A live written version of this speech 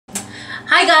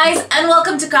Hi guys, and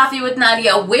welcome to Coffee with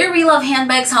Nadia, where we love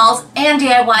handbags, hauls, and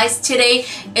DIYs. Today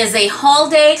is a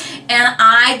haul day, and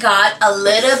I got a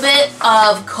little bit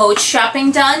of Coach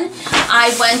shopping done.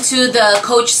 I went to the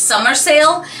Coach summer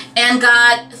sale and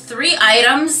got 3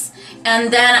 items,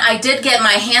 and then I did get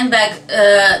my handbag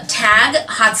tag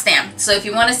hot stamped. So if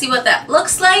you want to see what that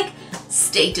looks like,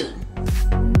 stay tuned.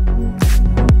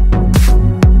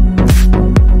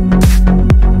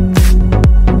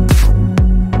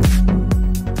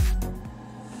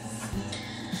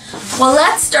 Well,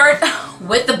 let's start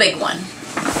with the big one.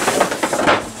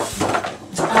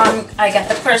 I got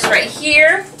the purse right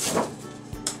here.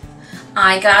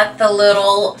 I got the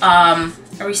little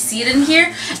receipt in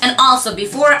here. And also,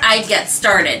 before I get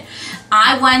started,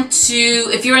 I went to,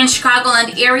 if you're in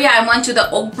Chicagoland area, I went to the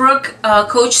Oakbrook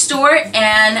Coach store,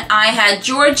 and I had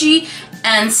Jorgy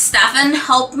and Stefan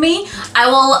help me. I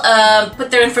will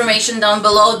put their information down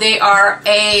below. They are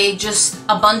just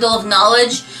a bundle of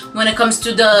knowledge when it comes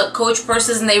to the Coach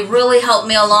purses, and they really helped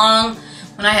me along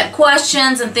when I had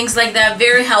questions and things like that.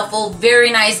 Very helpful, very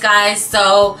nice guys.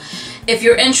 So if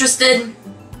you're interested,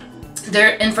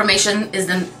 their information is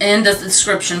in the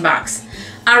description box.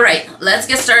 All right, let's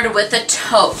get started with the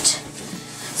tote.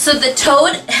 So the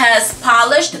tote has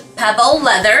polished pebble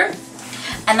leather,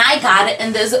 and I got it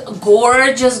in this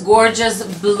gorgeous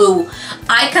blue.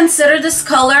 I consider this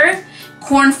color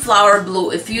cornflower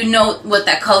blue. If you know what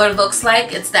that color looks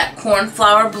like, it's that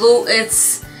cornflower blue.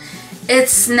 It's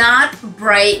not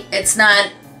bright, it's not,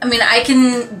 I mean, I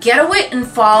can get away in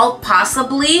fall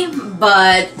possibly,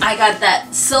 but I got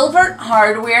that silver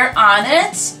hardware on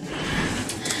it.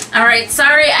 All right,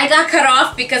 sorry I got cut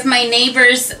off because my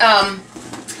neighbor's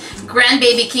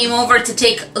grandbaby came over to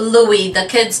take Louis. The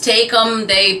kids take him,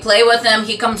 they play with him,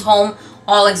 he comes home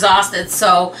all exhausted,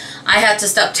 so I had to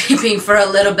stop taping for a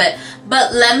little bit.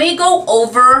 But let me go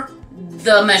over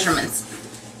the measurements.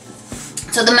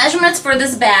 So the measurements for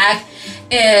this bag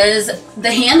is,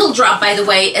 the handle drop, by the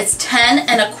way, it's 10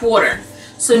 1/4.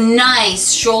 So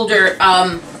nice shoulder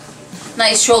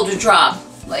drop.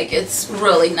 Like, it's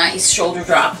really nice shoulder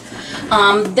drop.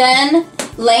 Then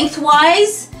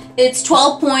lengthwise, it's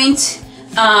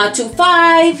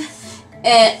 12.25.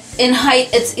 In height,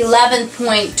 it's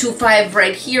 11.25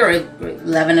 right here,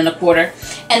 11 1/4,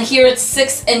 and here it's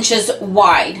 6 inches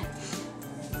wide.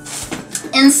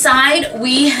 Inside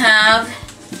we have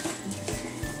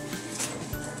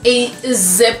a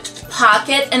zipped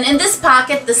pocket, and in this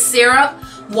pocket the Sarah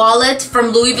wallet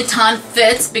from Louis Vuitton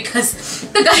fits, because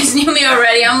the guys knew me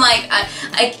already. I'm like,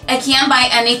 I can't buy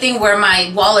anything where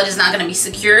my wallet is not going to be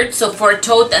secured. So for a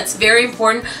tote, that's very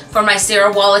important for my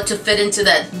Sarah wallet to fit into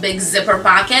that big zipper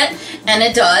pocket, and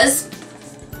it does.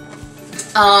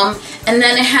 And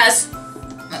then it has,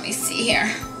 let me see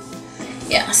here.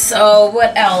 Yeah, so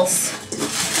what else?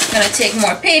 I'm going to take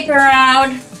more paper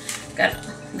out. Got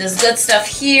this good stuff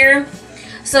here.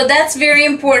 So that's very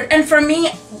important. And for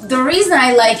me, the reason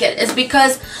I like it is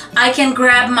because I can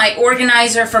grab my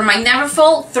organizer from my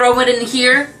Neverfull, throw it in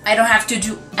here. I don't have to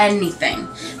do anything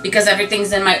because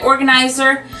everything's in my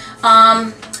organizer.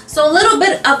 So a little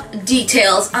bit of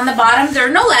details on the bottom. There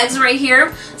are no legs right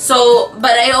here. So,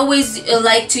 but I always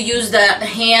like to use the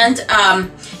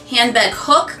handbag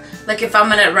hook. Like if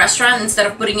I'm at a restaurant, instead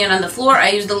of putting it on the floor, I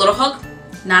use the little hook.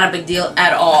 Not a big deal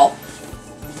at all.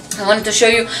 I wanted to show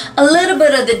you a little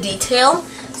bit of the detail.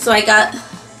 So I got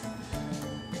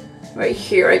right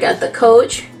here, I got the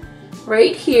Coach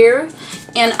right here,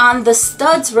 and on the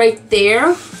studs right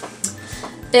there,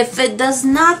 if it does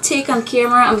not take on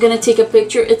camera, I'm gonna take a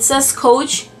picture. It says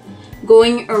Coach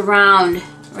going around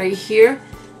right here.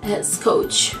 It has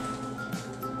Coach.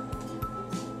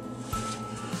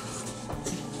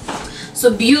 So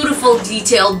beautiful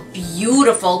detail,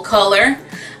 beautiful color.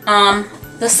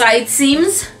 The side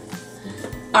seams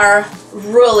are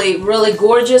really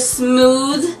gorgeous,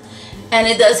 smooth, and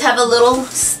it does have a little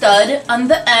stud on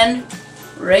the end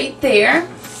right there,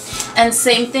 and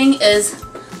same thing is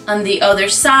on the other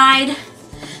side.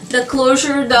 The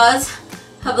closure does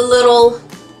have a little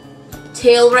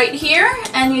tail right here,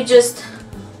 and you just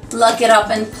lock it up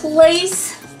in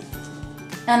place,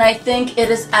 and I think it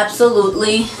is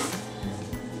absolutely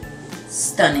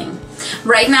stunning.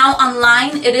 Right now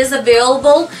online it is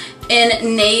available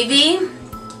in navy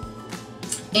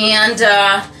and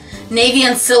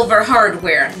silver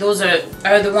hardware. Those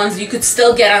are the ones you could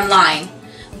still get online,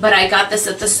 but I got this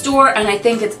at the store, and I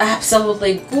think it's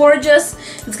absolutely gorgeous.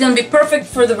 It's gonna be perfect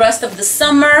for the rest of the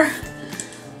summer.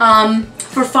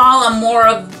 For fall,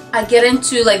 I get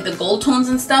into like the gold tones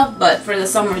and stuff, but for the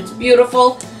summer it's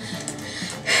beautiful.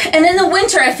 And in the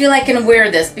winter, I feel I can wear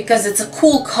this because it's a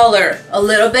cool color a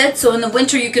little bit. So in the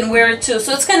winter, you can wear it too.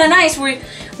 So it's kind of nice where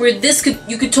this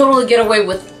you could totally get away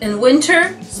with in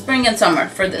winter, spring, and summer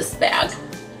for this bag.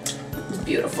 It's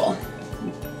beautiful.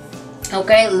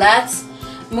 Okay, let's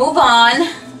move on.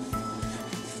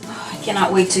 Oh, I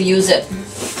cannot wait to use it.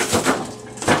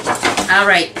 All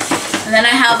right, and then I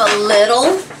have a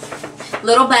little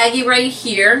baggie right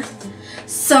here.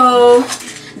 So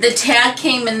the tag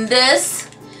came in this,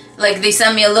 like they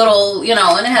sent me a little, you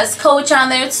know, and it has Coach on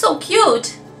there. It's so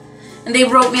cute. And they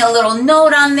wrote me a little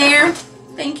note on there.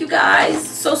 Thank you guys,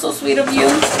 so sweet of you.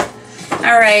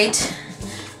 All right,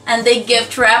 and they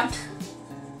gift wrapped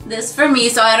this for me,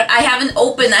 so I haven't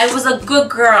opened. I was a good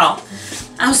girl.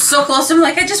 I was so close. I'm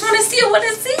like, I just want to see it. I want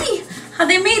to see how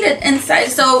they made it inside.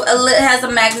 So it has a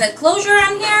magnet closure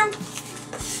on here.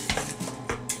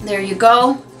 There you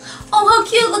go. Oh, how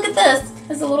cute. Look at this.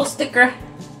 There's a little sticker.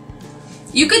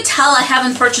 You could tell I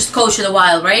haven't purchased Coach in a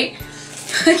while, right?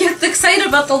 I get excited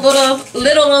about the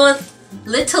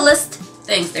littlest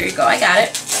things. There you go. I got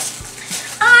it.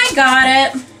 I got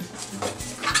it.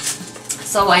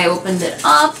 So I opened it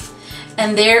up,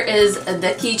 and there is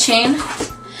the keychain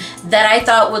that I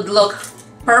thought would look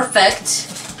perfect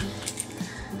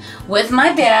with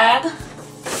my bag.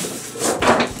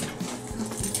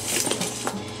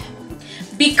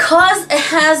 Because it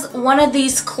has one of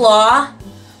these claw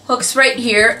hooks right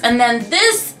here, and then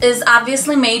this is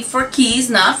obviously made for keys,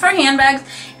 not for handbags,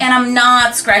 and I'm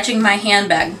not scratching my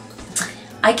handbag.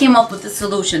 I came up with a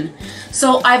solution.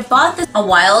 So I bought this a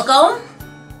while ago.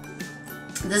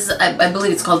 This is, I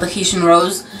believe it's called the Haitian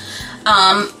Rose.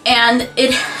 And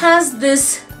it has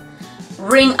this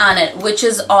ring on it, which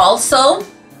is also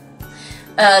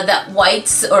that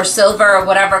white or silver or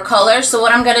whatever color. So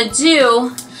what I'm gonna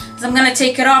do is I'm gonna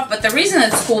take it off, but the reason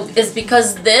it's cool is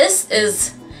because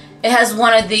it has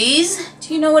one of these.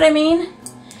 Do you know what I mean?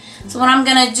 So what I'm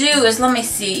gonna do is, let me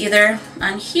see, either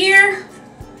on here.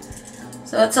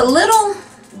 So it's a little,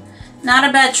 not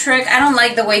a bad trick. I don't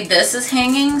like the way this is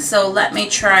hanging, so let me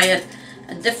try it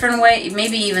a different way,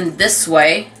 maybe even this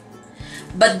way.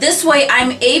 But this way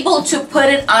I'm able to put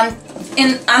it on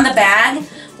the bag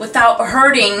without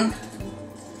hurting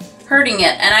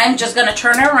it. And I'm just gonna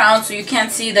turn it around so you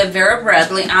can't see the Vera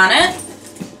Bradley on it.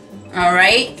 All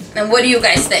right, and what do you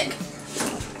guys think?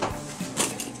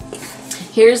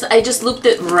 I just looped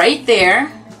it right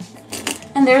there,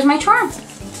 and there's my charm.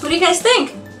 What do you guys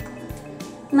think?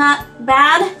 Not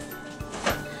bad?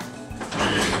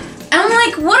 I'm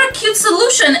like, what a cute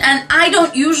solution. And I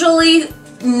don't usually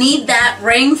need that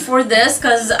ring for this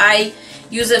because I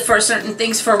use it for certain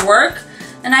things for work,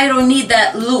 and I don't need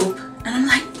that loop. And I'm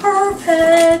like,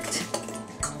 perfect.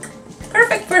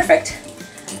 Perfect, perfect.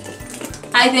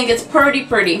 I think it's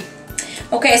pretty.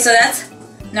 Okay, so that's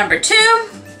number 2.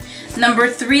 Number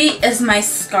 3 is my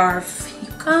scarf, you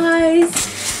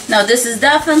guys. Now this is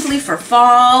definitely for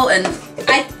fall, and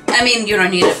I mean, you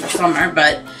don't need it for summer,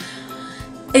 but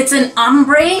it's an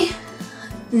ombre,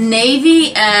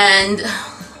 navy, and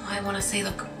I want to say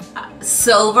the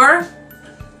silver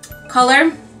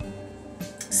color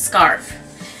scarf,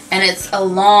 and it's a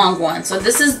long one. So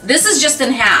this is just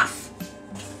in half.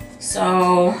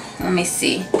 So let me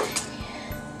see.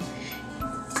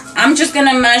 I'm just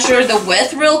gonna measure the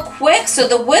width real quick. So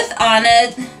the width on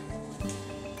it,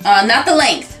 not the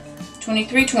length,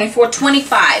 23, 24,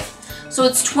 25. So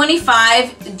it's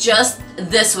 25 just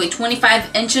this way,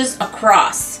 25 inches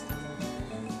across.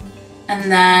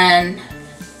 And then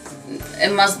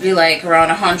it must be like around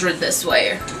 100 this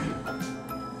way.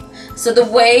 So the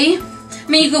way, I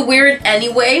mean, you could wear it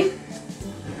anyway.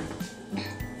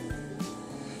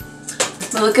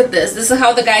 But look at this. This is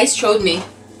how the guys showed me.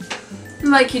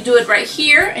 Like, you do it right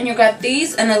here, and you got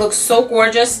these, and it looks so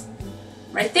gorgeous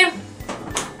right there.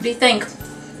 What do you think?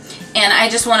 And I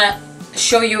just want to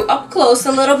show you up close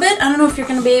a little bit. I don't know if you're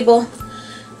going to be able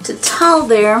to tell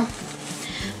there,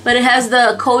 but it has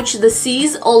the Coach, the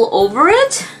C's all over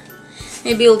it.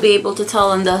 Maybe you'll be able to tell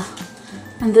on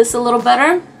this a little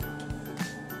better.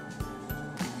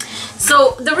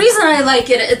 So the reason I like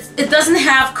it, it doesn't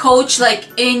have Coach like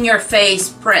in your face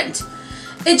print.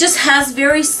 It just has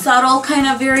very subtle, kind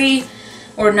of very,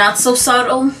 or not so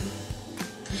subtle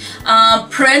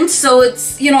print. So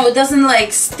it's, you know, it doesn't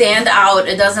like stand out.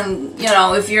 It doesn't, you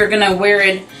know, if you're gonna wear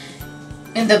it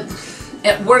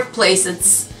at workplace,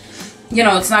 it's, you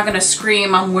know, it's not gonna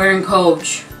scream I'm wearing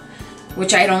Coach,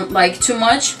 which I don't like too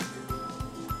much.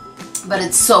 But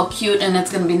it's so cute, and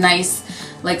it's gonna be nice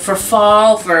like for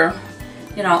fall, for,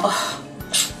 you know. Oh.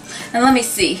 And let me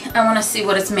see. I want to see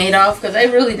what it's made of, because I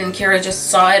really didn't care. I just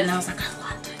saw it and I was like, I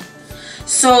want it.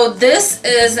 So this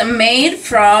is made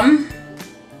from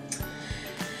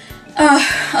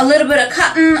a little bit of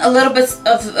cotton, a little bit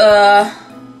of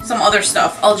some other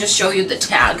stuff. I'll just show you the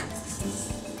tag.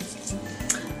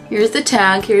 Here's the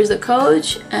tag, here's the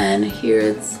coach, and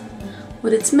here's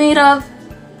what it's made of.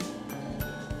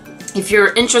 If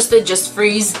you're interested, just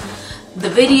freeze the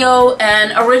video.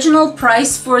 And original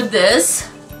price for this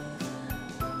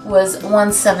was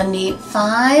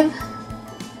 $175.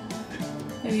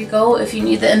 There you go, if you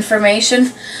need the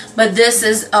information. But this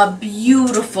is a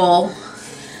beautiful,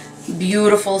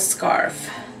 beautiful scarf.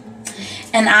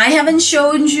 And I haven't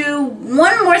showed you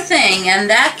one more thing, and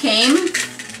that came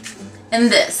in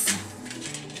this.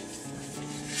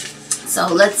 So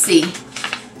let's see.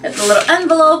 Got the little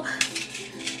envelope.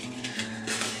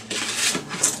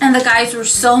 And the guys were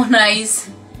so nice.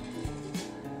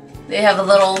 They have a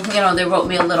little, you know, they wrote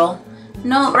me a little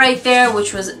note right there,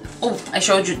 which was, oh, I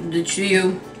showed you to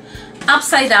you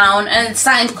upside down, and it's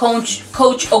signed Coach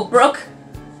Oakbrook.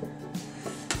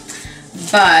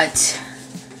 But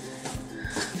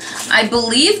I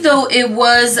believe though it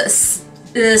was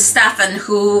Stefan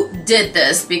who did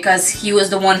this, because he was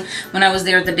the one when I was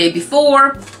there the day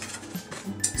before.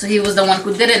 So he was the one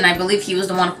who did it, and I believe he was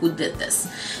the one who did this.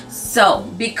 So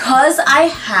because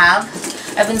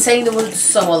I've been saying the word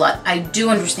 "so" a lot. I do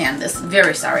understand this.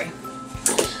 Very sorry.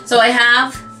 So I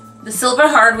have the silver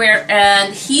hardware,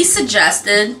 and he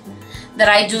suggested that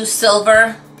I do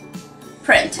silver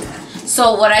print.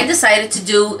 So what I decided to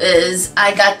do is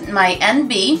I got my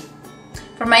NB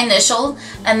for my initial,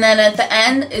 and then at the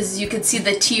end is, you can see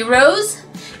the T rose.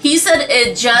 He said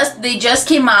they just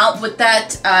came out with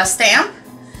that stamp.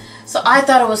 So I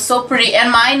thought it was so pretty,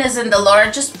 and mine is in the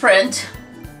largest print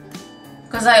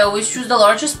because I always choose the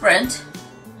largest print.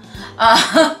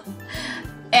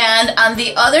 And on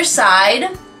the other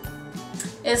side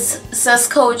says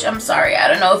Coach. I'm sorry, I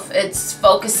don't know if it's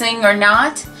focusing or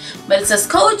not, but it says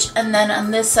Coach, and then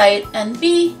on this side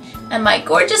NB, and my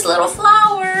gorgeous little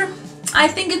flower. I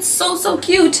think it's so, so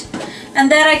cute. And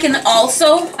that I can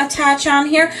also attach on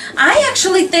here. I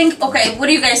actually think, okay, what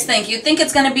do you guys think? You think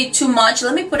it's gonna be too much?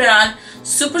 Let me put it on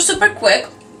super, super quick.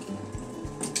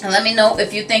 And let me know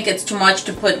if you think it's too much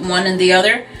to put one in the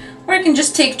other. Or I can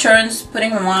just take turns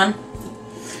putting them on.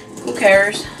 Who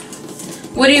cares?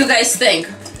 What do you guys think?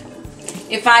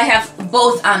 If I have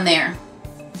both on there.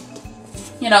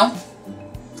 You know?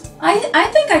 I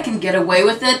think I can get away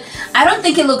with it. I don't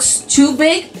think it looks too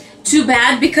big. Too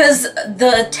bad, because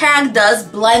the tag does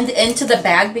blend into the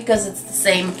bag because it's the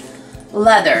same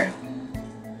leather.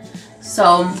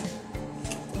 So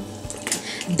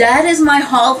that is my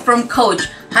haul from Coach.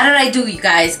 How did I do, you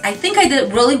guys? I think I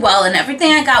did really well, and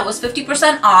everything I got was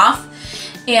 50% off,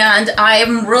 and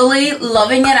I'm really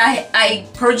loving it. I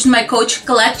purged my Coach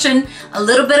collection a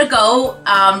little bit ago,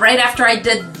 right after I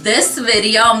did this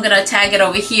video. I'm gonna tag it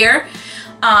over here.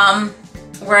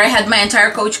 Where I had my entire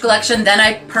Coach collection. Then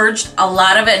I purged a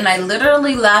lot of it, and I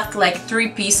literally left like 3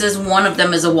 pieces. One of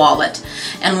them is a wallet,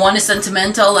 and one is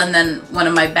sentimental, and then one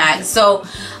of my bags. So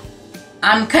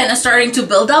I'm kind of starting to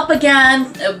build up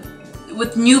again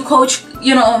with new Coach,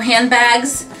 you know,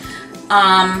 handbags.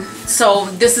 So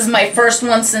this is my first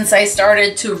one since I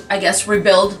started to, I guess,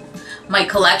 rebuild my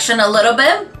collection a little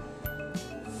bit.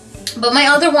 But my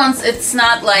other ones, it's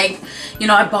not like, you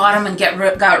know, I bought them and got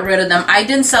rid of them. I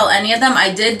didn't sell any of them.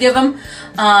 I did give them,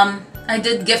 I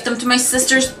did gift them to my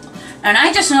sisters. And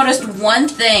I just noticed one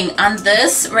thing on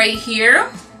this right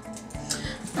here.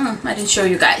 I didn't show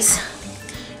you guys.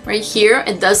 Right here,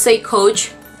 it does say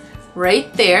Coach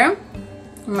right there,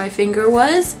 where my finger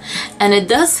was. And it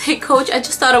does say Coach. I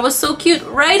just thought it was so cute.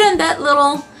 Right on that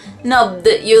little nub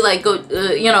that you like go,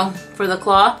 you know, for the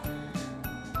claw.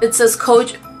 It says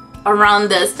Coach around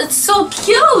this. It's so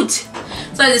cute.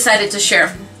 So I decided to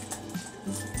share.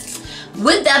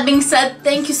 With that being said,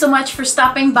 thank you so much for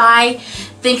stopping by.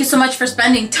 Thank you so much for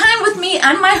spending time with me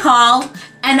on my haul,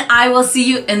 and I will see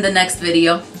you in the next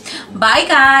video. Bye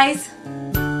guys.